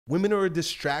Women are a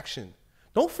distraction.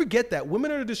 Don't forget that. Women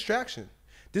are a distraction.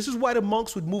 This is why the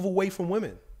monks would move away from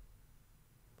women.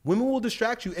 Women will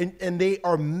distract you, and they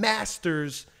are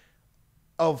masters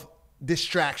of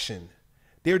distraction.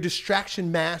 They're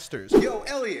distraction masters. Yo,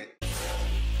 Elliott.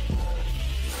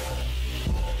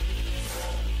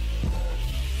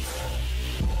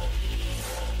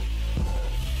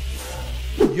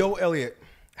 Yo, Elliott,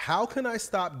 how can I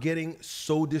stop getting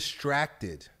so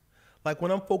distracted? Like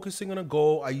when I'm focusing on a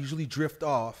goal, I usually drift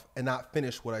off and not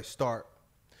finish what I start.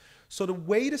 So the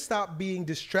way to stop being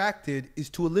distracted is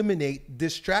to eliminate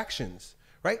distractions,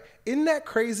 right? Isn't that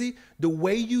crazy? The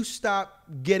way you stop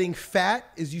getting fat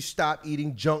is you stop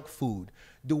eating junk food.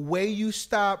 The way you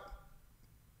stop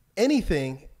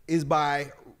anything is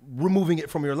by removing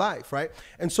it from your life, right?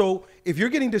 And so if you're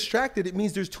getting distracted, it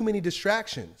means there's too many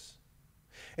distractions.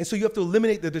 And so you have to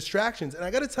eliminate the distractions. And I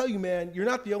got to tell you, man, you're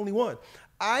not the only one.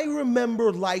 I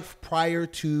remember life prior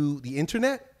to the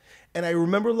internet, and I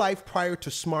remember life prior to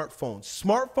smartphones.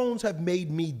 Smartphones have made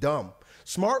me dumb.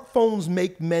 Smartphones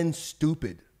make men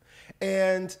stupid.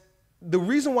 And the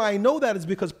reason why I know that is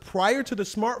because prior to the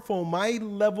smartphone, my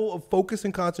level of focus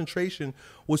and concentration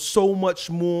was so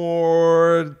much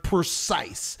more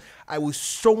precise. I was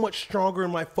so much stronger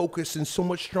in my focus and so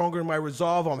much stronger in my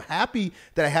resolve. I'm happy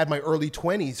that I had my early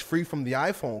 20s free from the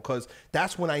iPhone because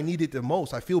that's when I needed the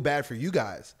most. I feel bad for you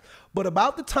guys. But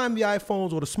about the time the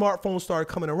iPhones or the smartphones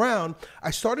started coming around,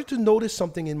 I started to notice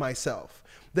something in myself,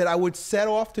 that I would set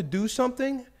off to do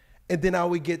something and then I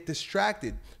would get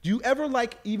distracted. Do you ever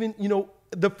like even, you know,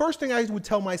 the first thing I would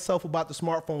tell myself about the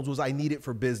smartphones was I need it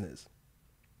for business.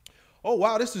 Oh,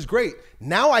 wow, this is great.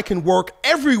 Now I can work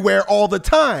everywhere all the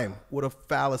time. What a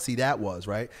fallacy that was,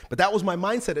 right? But that was my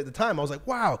mindset at the time. I was like,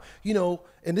 wow, you know,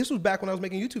 and this was back when I was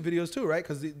making YouTube videos too, right?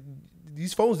 Because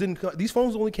these phones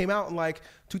only came out in like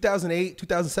 2008,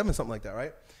 2007, something like that,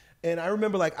 right? And I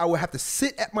remember like I would have to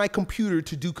sit at my computer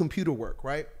to do computer work,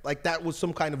 right? Like that was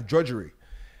some kind of drudgery.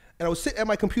 And I would sit at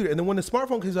my computer. And then when the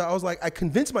smartphone came out, I was like, I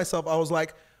convinced myself, I was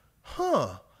like,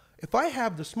 huh, if I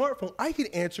have the smartphone, I can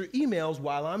answer emails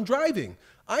while I'm driving.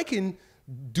 I can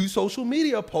do social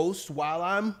media posts while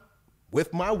I'm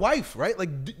with my wife, right?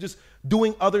 Like just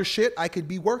doing other shit, I could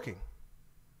be working.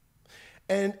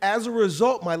 And as a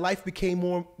result, my life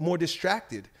became more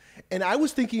distracted. And I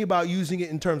was thinking about using it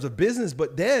in terms of business,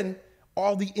 but then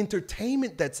all the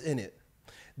entertainment that's in it.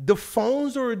 The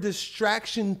phones are a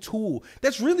distraction tool.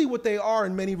 That's really what they are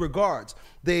in many regards.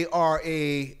 They are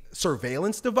a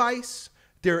surveillance device.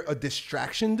 They're a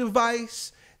distraction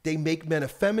device. They make men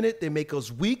effeminate. They make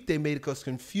us weak. They make us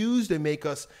confused. They make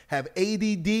us have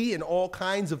ADD and all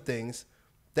kinds of things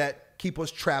that keep us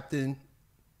trapped in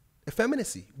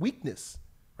effeminacy, weakness,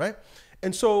 right?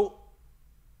 And so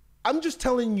I'm just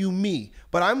telling you me,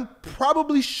 but I'm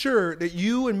probably sure that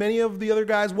you and many of the other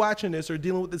guys watching this are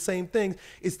dealing with the same thing.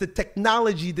 It's the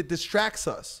technology that distracts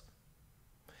us.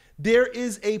 There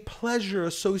is a pleasure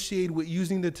associated with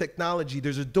using the technology.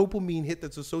 There's a dopamine hit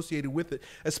that's associated with it,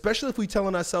 especially if we're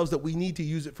telling ourselves that we need to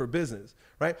use it for business,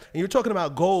 right? And you're talking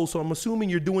about goals, so I'm assuming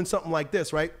you're doing something like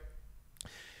this, right?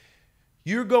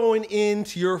 You're going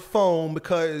into your phone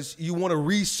because you want to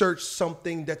research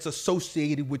something that's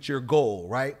associated with your goal,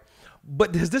 right?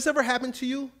 But has this ever happened to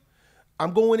you?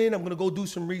 I'm going in, I'm going to go do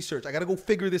some research. I got to go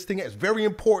figure this thing out. It's very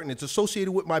important. It's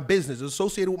associated with my business. It's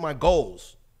associated with my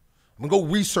goals. I'm going to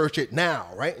go research it now,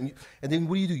 right? And then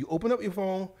what do? You open up your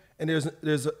phone and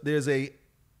there's a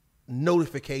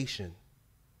notification.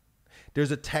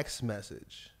 There's a text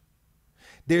message.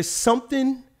 There's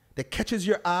something that catches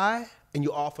your eye and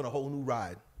you're off on a whole new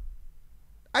ride.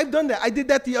 I've done that. I did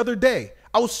that the other day.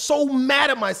 I was so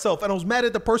mad at myself and I was mad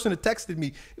at the person that texted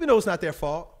me, even though it's not their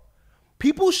fault.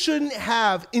 People shouldn't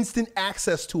have instant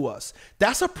access to us.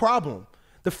 That's a problem.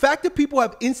 The fact that people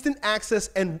have instant access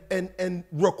and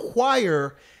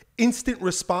require instant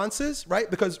responses,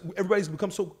 right? Because everybody's become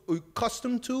so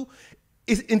accustomed to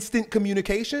is instant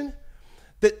communication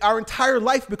that our entire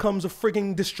life becomes a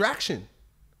frigging distraction.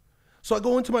 So I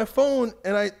go into my phone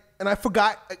and I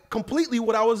forgot completely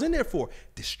what I was in there for.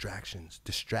 Distractions,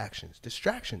 distractions,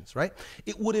 distractions, right?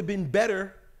 It would have been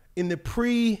better in the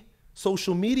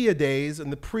pre-social media days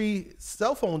and the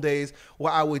pre-cell phone days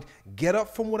where I would get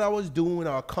up from what I was doing,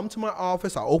 I'll come to my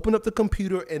office, I'll open up the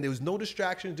computer and there was no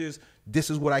distractions. This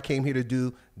is what I came here to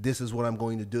do. This is what I'm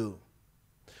going to do.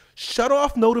 Shut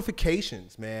off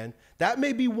notifications, man. That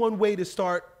may be one way to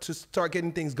start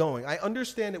getting things going. I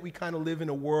understand that we kind of live in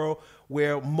a world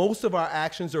where most of our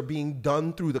actions are being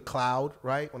done through the cloud,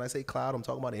 right? When I say cloud, I'm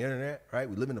talking about the internet, right?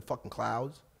 We live in the fucking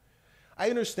clouds. I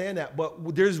understand that,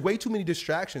 but there's way too many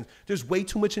distractions. There's way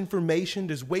too much information.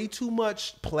 There's way too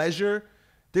much pleasure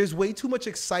There's way too much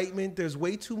excitement. There's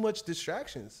way too much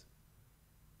distractions,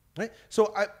 right?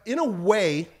 So in a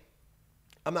way,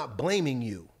 I'm not blaming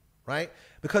you, right?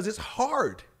 Because it's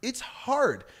hard. It's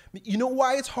hard. You know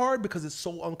why it's hard? Because it's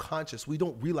so unconscious. We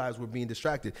don't realize we're being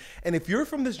distracted. And if you're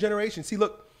from this generation, see,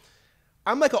 look,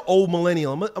 I'm like an old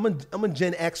millennial. I'm a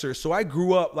Gen Xer. So I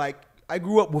grew up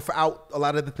without a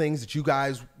lot of the things that you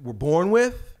guys were born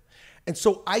with. And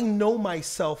so I know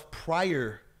myself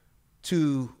prior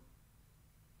to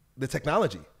the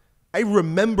technology. I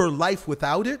remember life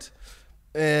without it.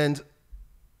 And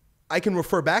I can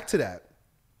refer back to that.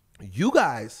 You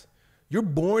guys, you're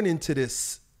born into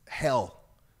this hell.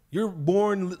 You're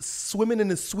born swimming in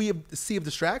the sea of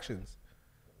distractions,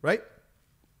 right?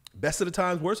 Best of the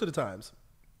times, worst of the times.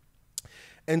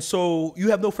 And so you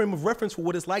have no frame of reference for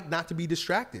what it's like not to be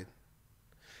distracted.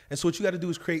 And so what you got to do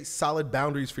is create solid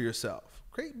boundaries for yourself.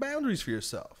 Create boundaries for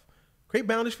yourself. Create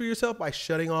boundaries for yourself by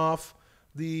shutting off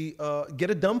get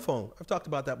a dumb phone. I've talked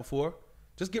about that before.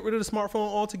 Just get rid of the smartphone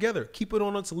altogether. Keep it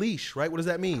on its leash, right? What does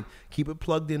that mean? Keep it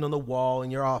plugged in on the wall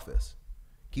in your office.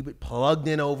 Keep it plugged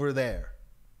in over there.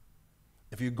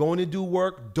 If you're going to do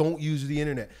work, don't use the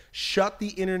internet. Shut the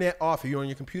internet off. If you're on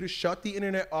your computer, shut the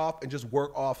internet off and just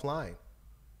work offline,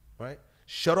 right?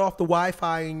 Shut off the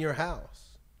Wi-Fi in your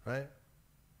house, right?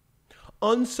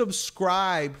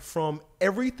 Unsubscribe from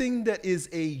everything that is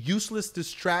a useless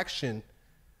distraction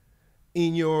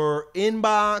in your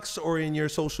inbox or in your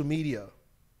social media.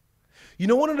 You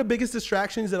know, one of the biggest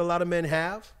distractions that a lot of men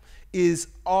have is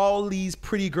all these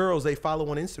pretty girls they follow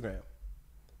on Instagram,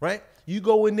 right? You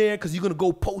go in there because you're going to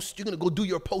go post, you're going to go do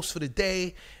your post for the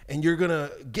day, and you're going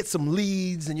to get some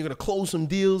leads and you're going to close some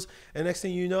deals. And next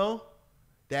thing you know,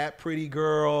 that pretty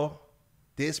girl,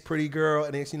 this pretty girl,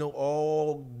 and next thing you know,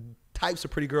 all types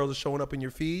of pretty girls are showing up in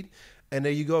your feed. And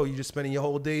there you go. You're just spending your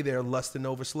whole day there lusting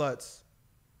over sluts.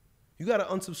 You got to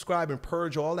unsubscribe and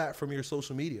purge all that from your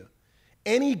social media.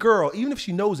 Any girl, even if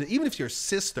she knows it, even if your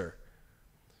sister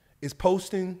is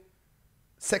posting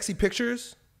sexy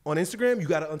pictures on Instagram, you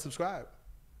got to unsubscribe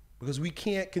because we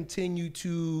can't continue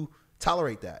to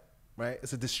tolerate that, right?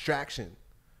 It's a distraction.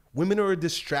 Women are a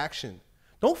distraction.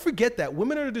 Don't forget that.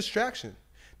 Women are a distraction.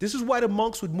 This is why the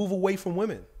monks would move away from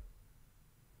women.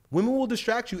 Women will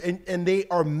distract you, and they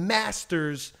are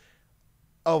masters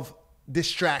of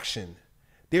distraction.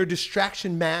 They're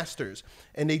distraction masters,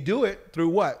 and they do it through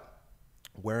what?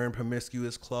 Wearing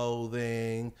promiscuous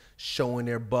clothing, showing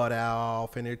their butt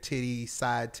off and their titties,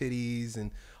 side titties,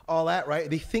 and all that, right?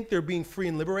 They think they're being free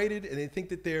and liberated, and they think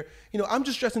that they're, I'm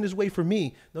just dressing this way for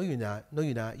me. No, you're not. No,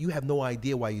 you're not. You have no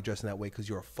idea why you're dressing that way because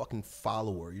you're a fucking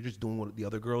follower. You're just doing what the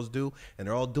other girls do, and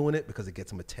they're all doing it because it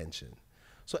gets them attention.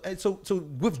 So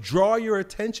withdraw your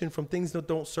attention from things that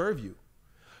don't serve you.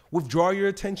 Withdraw your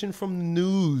attention from the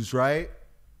news, right?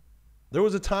 There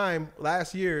was a time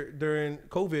last year during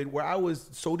COVID where I was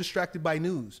so distracted by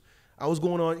news. I was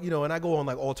going on, and I go on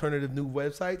like alternative news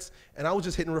websites, and I was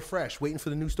just hitting refresh, waiting for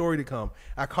the new story to come.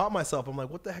 I caught myself. I'm like,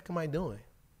 what the heck am I doing?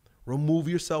 Remove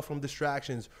yourself from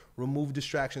distractions. Remove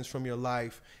distractions from your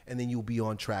life, and then you'll be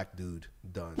on track, dude.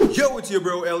 Done. Yo, it's your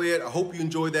bro, Elliott. I hope you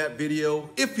enjoyed that video.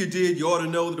 If you did, you ought to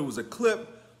know that it was a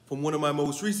clip from one of my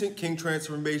most recent King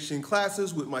Transformation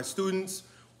classes with my students,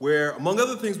 where, among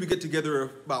other things, we get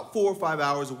together about 4 or 5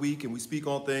 hours a week and we speak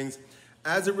on things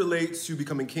as it relates to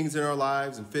becoming kings in our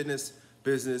lives in fitness,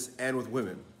 business, and with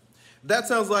women. If that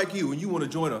sounds like you and you want to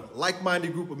join a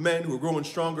like-minded group of men who are growing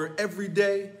stronger every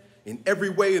day, in every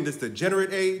way in this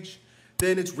degenerate age,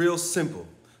 then it's real simple.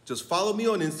 Just follow me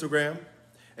on Instagram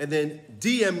and then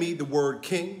DM me the word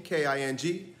king,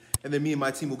 K-I-N-G, and then me and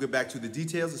my team will get back to the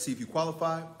details to see if you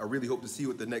qualify. I really hope to see you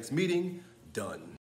at the next meeting. Done.